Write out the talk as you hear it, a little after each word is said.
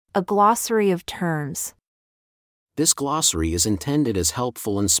A glossary of terms. This glossary is intended as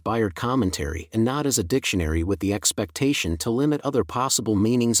helpful inspired commentary and not as a dictionary with the expectation to limit other possible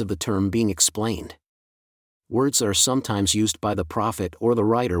meanings of the term being explained. Words are sometimes used by the prophet or the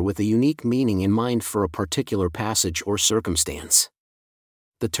writer with a unique meaning in mind for a particular passage or circumstance.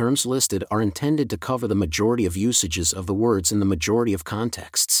 The terms listed are intended to cover the majority of usages of the words in the majority of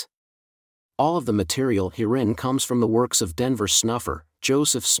contexts. All of the material herein comes from the works of Denver Snuffer,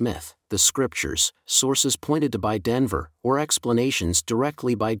 Joseph Smith, the scriptures, sources pointed to by Denver, or explanations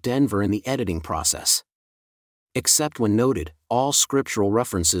directly by Denver in the editing process. Except when noted, all scriptural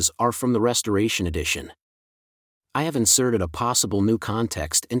references are from the Restoration Edition. I have inserted a possible new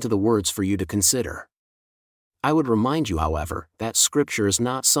context into the words for you to consider. I would remind you, however, that Scripture is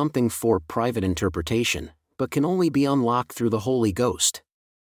not something for private interpretation, but can only be unlocked through the Holy Ghost.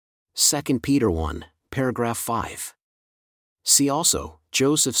 2 Peter 1, paragraph 5. See also,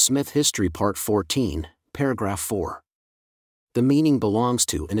 Joseph Smith History Part 14, paragraph 4. The meaning belongs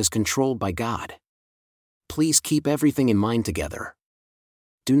to and is controlled by God. Please keep everything in mind together.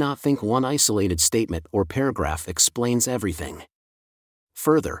 Do not think one isolated statement or paragraph explains everything.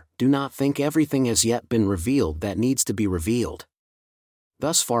 Further, do not think everything has yet been revealed that needs to be revealed.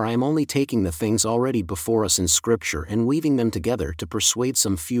 Thus far I am only taking the things already before us in Scripture and weaving them together to persuade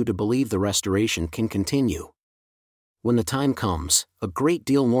some few to believe the restoration can continue. When the time comes, a great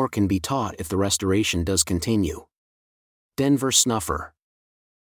deal more can be taught if the restoration does continue. Denver Snuffer.